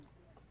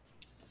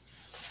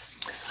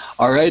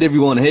All right,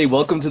 everyone. Hey,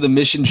 welcome to the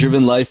Mission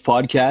Driven Life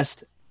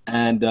podcast.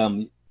 And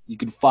you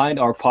can find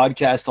our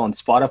podcast on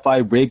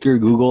Spotify, Breaker,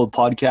 Google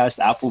Podcast,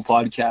 Apple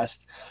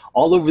Podcast,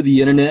 all over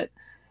the internet.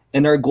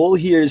 And our goal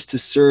here is to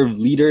serve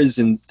leaders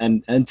and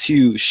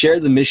to share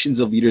the missions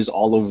of leaders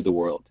all over the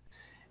world.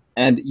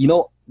 And,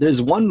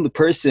 there's one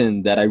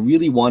person that I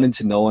really wanted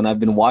to know, and I've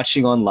been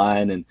watching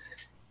online, and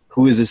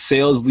who is a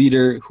sales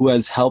leader who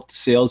has helped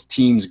sales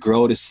teams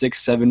grow to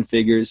 6, 7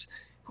 figures,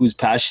 who's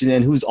passionate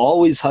and who's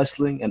always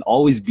hustling and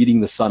always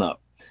beating the sun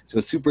up. So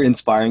it's super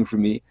inspiring for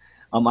me.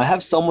 I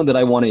have someone that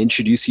I want to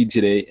introduce you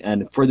today.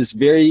 And for this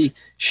very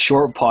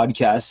short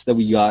podcast that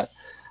we got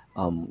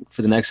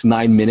for the next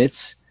 9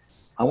 minutes,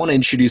 I want to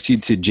introduce you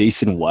to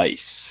Jason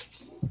Weiss.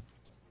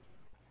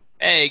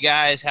 Hey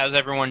guys, how's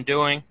everyone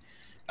doing?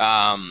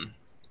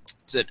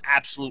 It's an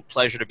absolute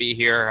pleasure to be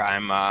here.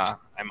 I'm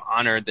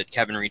honored that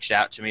Kevin reached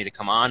out to me to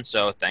come on,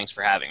 so thanks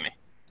for having me.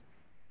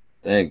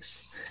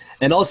 Thanks.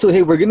 And also,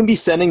 hey, we're going to be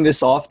sending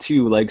this off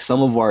to like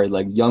some of our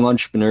like young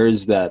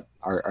entrepreneurs that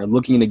are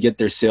looking to get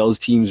their sales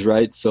teams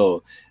right.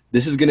 So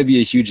this is going to be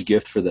a huge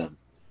gift for them.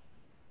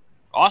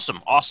 Awesome.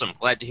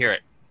 Glad to hear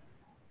it.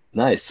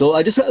 Nice. So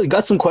I just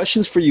got some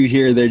questions for you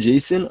here there,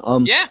 Jason.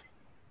 Yeah.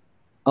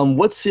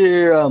 What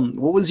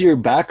was your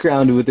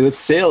background with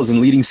sales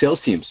and leading sales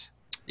teams?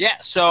 Yeah.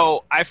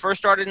 So I first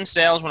started in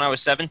sales when I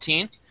was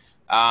 17.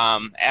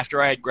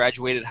 After I had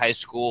graduated high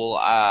school,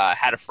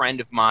 had a friend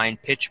of mine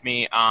pitch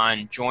me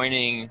on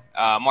joining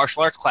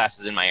martial arts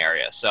classes in my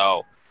area.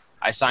 So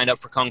I signed up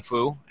for Kung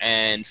Fu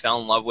and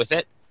fell in love with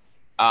it.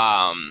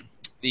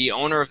 The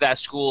owner of that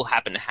school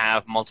happened to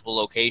have multiple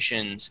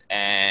locations,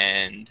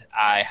 and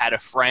I had a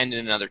friend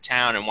in another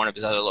town in one of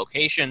his other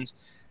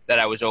locations that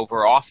I was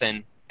over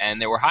often,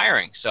 and they were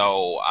hiring.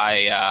 So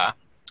I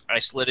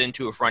slid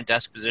into a front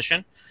desk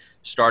position.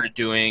 Started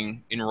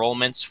doing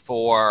enrollments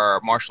for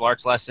martial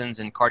arts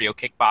lessons and cardio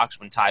kickbox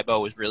when Taibo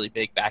was really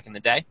big back in the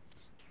day.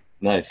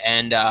 Nice.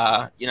 And,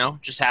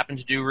 just happened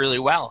to do really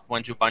well.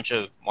 Went to a bunch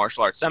of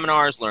martial arts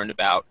seminars, learned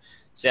about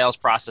sales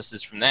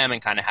processes from them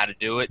and kind of how to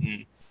do it,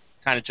 and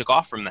kind of took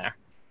off from there.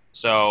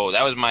 So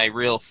that was my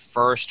real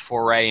first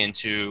foray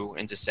into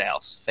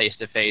sales,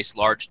 face-to-face,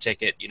 large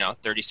ticket,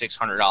 $3,600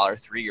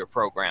 3-year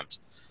programs.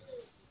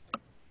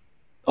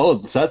 Oh,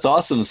 that's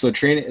awesome. So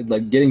training,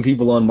 like getting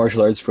people on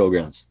martial arts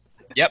programs.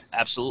 Yep,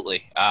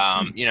 absolutely.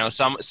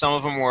 Some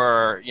of them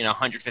were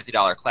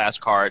 $150 class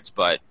cards,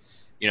 but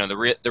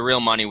the real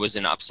money was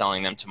in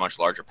upselling them to much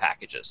larger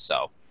packages.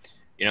 So,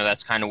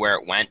 that's kind of where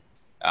it went.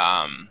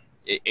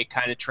 It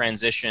kind of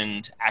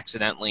transitioned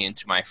accidentally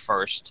into my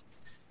first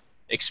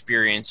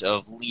experience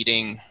of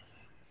leading.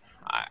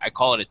 I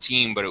call it a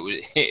team, but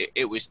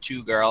it was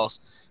 2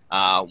 girls.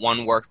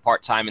 One worked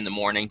part-time in the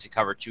morning to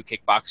cover 2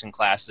 kickboxing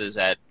classes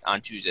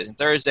on Tuesdays and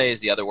Thursdays.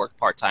 The other worked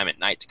part-time at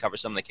night to cover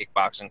some of the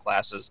kickboxing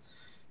classes.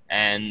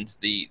 And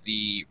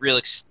the real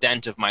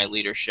extent of my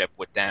leadership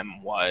with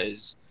them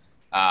was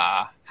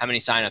how many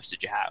signups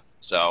did you have?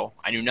 So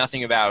I knew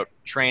nothing about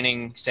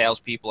training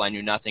salespeople. I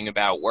knew nothing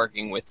about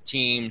working with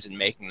teams and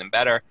making them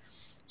better.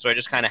 So I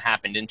just kind of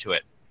happened into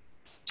it.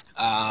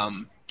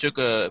 Took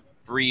a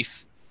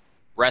brief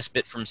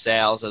respite from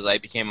sales as I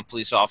became a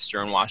police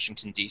officer in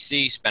Washington,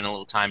 D.C., spent a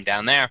little time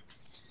down there.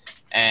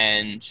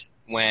 And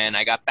when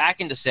I got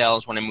back into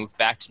sales, when I moved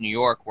back to New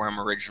York, where I'm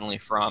originally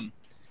from,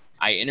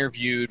 I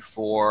interviewed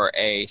for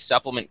a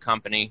supplement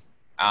company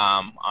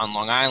on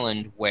Long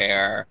Island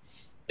where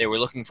they were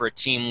looking for a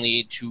team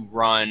lead to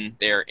run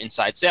their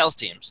inside sales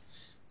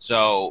teams.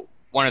 So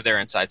one of their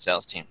inside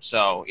sales teams.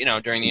 So,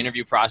 during the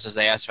interview process,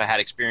 they asked if I had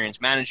experience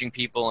managing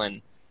people,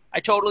 and I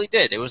totally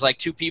did. It was like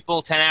 2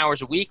 people, 10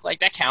 hours a week. Like,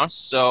 that counts.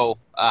 So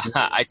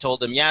I told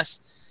them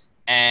yes,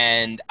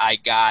 and I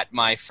got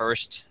my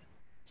first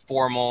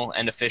formal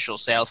and official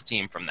sales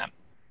team from them.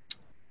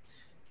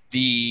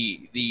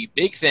 The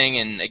big thing,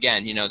 and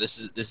again,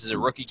 this is a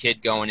rookie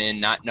kid going in,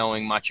 not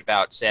knowing much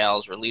about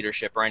sales or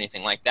leadership or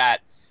anything like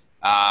that.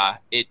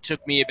 It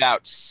took me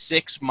about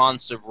 6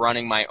 months of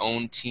running my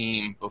own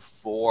team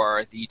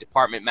before the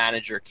department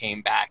manager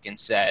came back and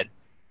said,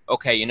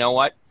 okay, you know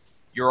what?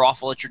 You're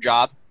awful at your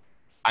job.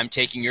 I'm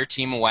taking your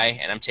team away,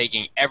 and I'm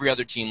taking every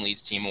other team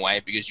lead's team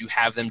away because you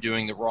have them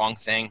doing the wrong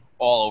thing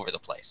all over the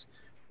place.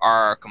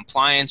 Our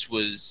compliance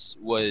was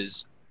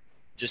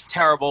just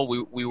terrible.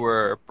 We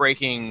were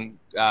breaking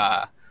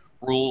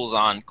rules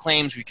on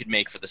claims we could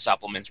make for the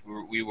supplements.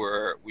 We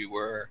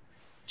were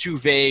too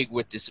vague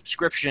with the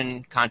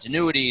subscription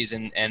continuities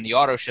and the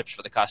auto ships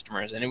for the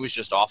customers, and it was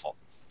just awful.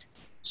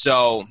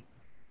 So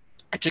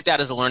I took that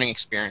as a learning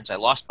experience. I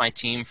lost my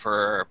team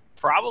for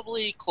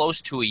probably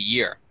close to a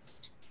year.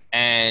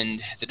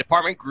 And the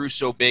department grew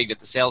so big that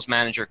the sales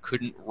manager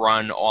couldn't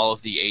run all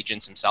of the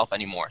agents himself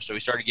anymore. So he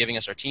started giving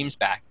us our teams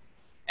back.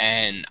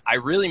 And I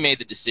really made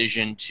the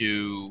decision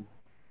to,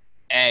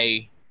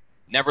 A,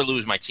 never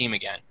lose my team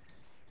again,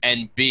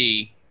 and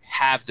B,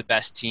 have the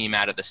best team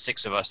out of the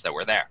 6 of us that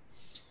were there.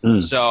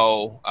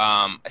 So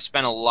I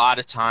spent a lot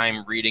of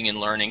time reading and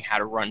learning how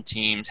to run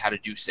teams, how to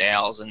do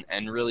sales,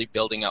 and really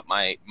building up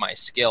my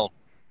skill.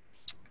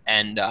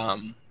 And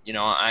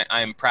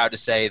I'm proud to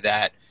say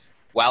that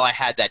while I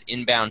had that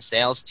inbound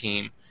sales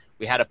team,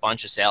 we had a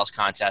bunch of sales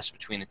contests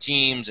between the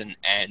teams, and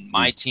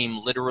my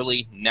team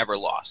literally never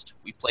lost.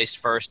 We placed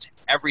first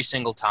every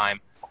single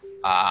time,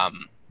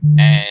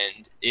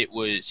 and it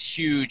was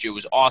huge. It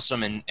was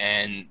awesome,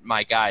 and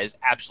my guys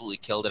absolutely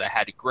killed it. I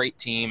had a great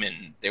team,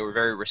 and they were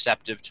very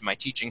receptive to my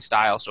teaching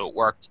style, so it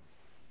worked.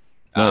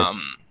 Nice.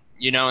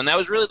 And that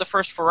was really the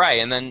first foray,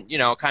 and then,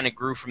 it kind of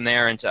grew from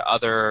there into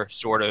other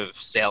sort of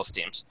sales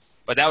teams.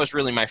 But that was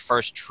really my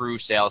first true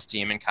sales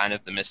team, and kind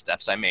of the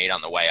missteps I made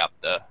on the way up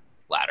the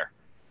ladder.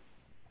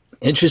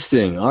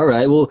 Interesting. All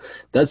right. Well,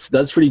 that's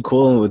pretty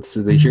cool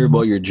to hear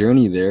about your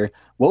journey there.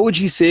 What would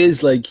you say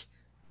is like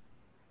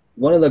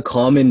one of the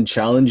common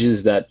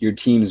challenges that your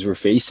teams were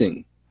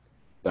facing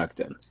back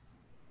then?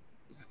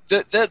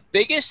 The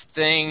biggest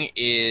thing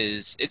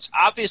is, it's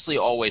obviously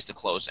always the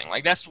closing.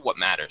 Like, that's what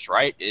matters,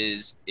 right?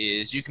 Is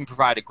you can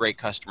provide a great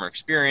customer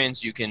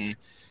experience. You can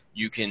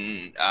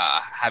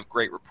have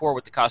great rapport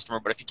with the customer,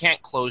 but if you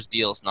can't close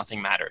deals,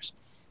 nothing matters.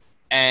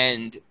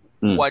 And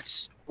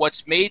what's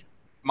made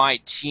my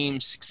team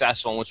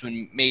successful, and what's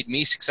made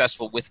me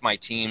successful with my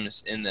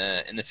teams in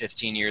the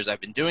 15 years I've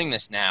been doing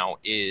this now,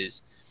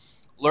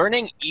 is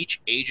learning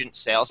each agent's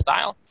sales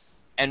style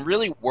and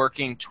really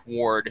working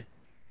toward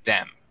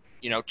them.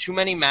 Too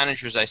many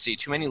managers I see,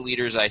 too many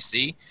leaders I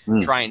see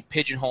try and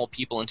pigeonhole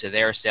people into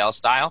their sales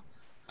style.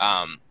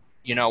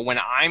 When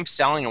I'm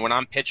selling and when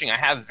I'm pitching, I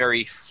have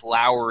very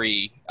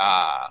flowery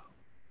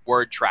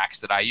word tracks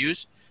that I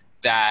use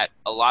that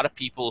a lot of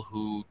people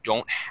who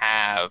don't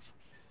have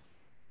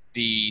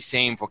the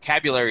same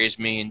vocabulary as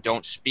me and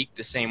don't speak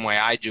the same way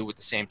I do with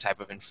the same type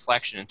of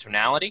inflection and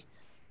tonality,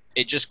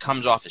 it just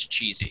comes off as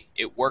cheesy.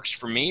 It works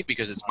for me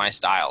because it's my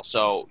style.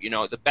 So,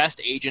 the best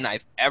agent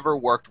I've ever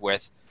worked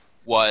with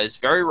was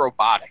very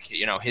robotic.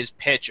 His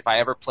pitch, if I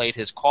ever played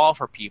his call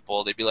for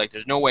people, they'd be like,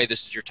 there's no way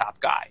this is your top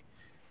guy.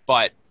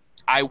 But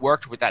I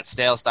worked with that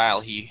sales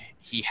style he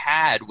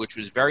had, which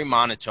was very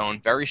monotone,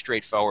 very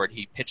straightforward.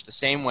 He pitched the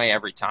same way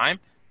every time,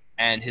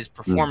 and his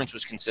performance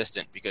was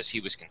consistent because he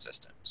was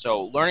consistent.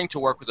 So learning to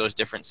work with those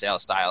different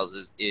sales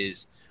styles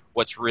is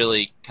what's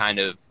really kind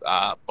of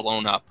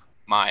blown up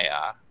my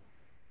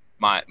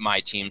my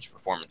team's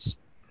performance.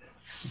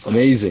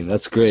 Amazing.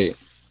 That's great.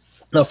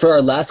 Now, for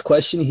our last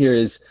question here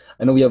is,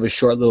 I know we have a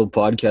short little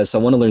podcast. I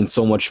want to learn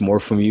so much more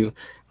from you,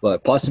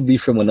 but possibly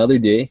from another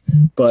day.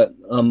 But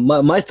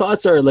my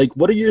thoughts are like,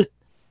 what is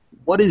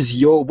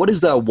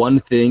that one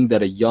thing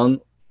that a young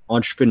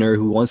entrepreneur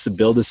who wants to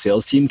build a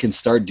sales team can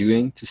start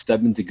doing to step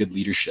into good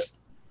leadership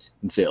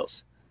in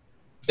sales?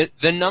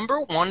 The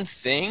number one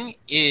thing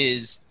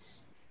is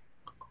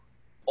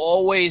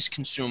always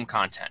consume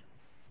content,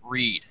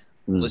 read,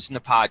 listen to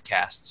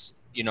podcasts,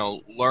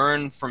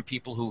 learn from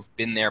people who've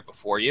been there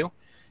before you.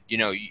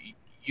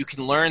 You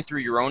can learn through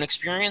your own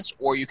experience,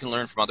 or you can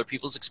learn from other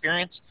people's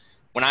experience.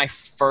 When I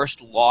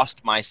first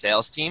lost my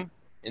sales team,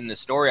 in the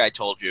story I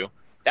told you,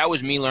 that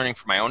was me learning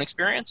from my own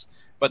experience.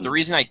 But the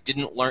reason I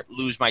didn't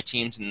lose my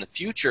teams in the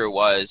future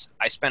was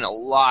I spent a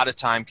lot of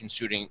time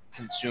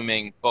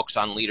consuming books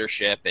on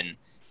leadership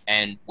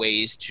and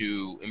ways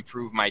to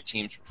improve my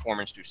team's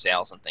performance through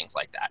sales and things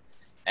like that.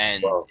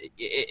 And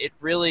it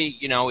really,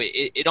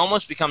 it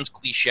almost becomes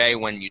cliche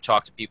when you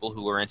talk to people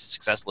who are into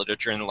success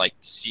literature and like,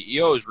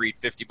 CEOs read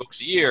 50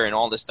 books a year and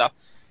all this stuff.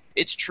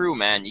 It's true,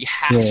 man. You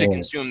have to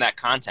consume that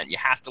content. You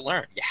have to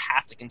learn. You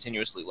have to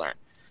continuously learn.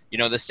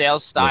 The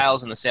sales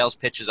styles and the sales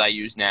pitches I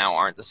use now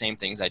aren't the same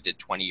things I did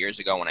 20 years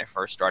ago when I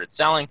first started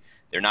selling.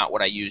 They're not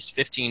what I used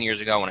 15 years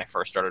ago when I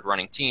first started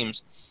running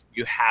teams.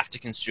 You have to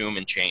consume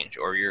and change,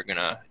 or you're going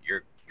to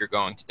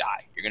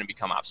die. You're going to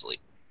become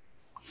obsolete.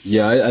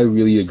 Yeah, I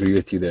really agree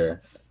with you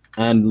there.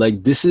 And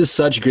like, this is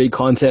such great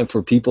content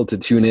for people to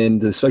tune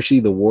in, especially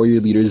the warrior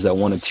leaders that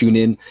want to tune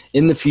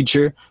in the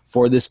future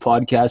for this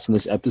podcast and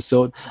this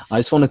episode. I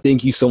just want to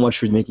thank you so much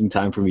for making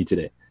time for me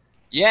today.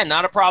 Yeah,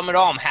 not a problem at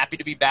all. I'm happy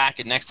to be back.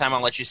 And next time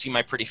I'll let you see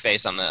my pretty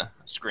face on the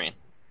screen.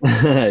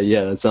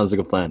 Yeah, that sounds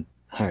like a plan.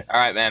 All right. All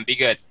right, man. Be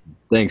good.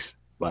 Thanks.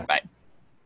 Bye. Bye.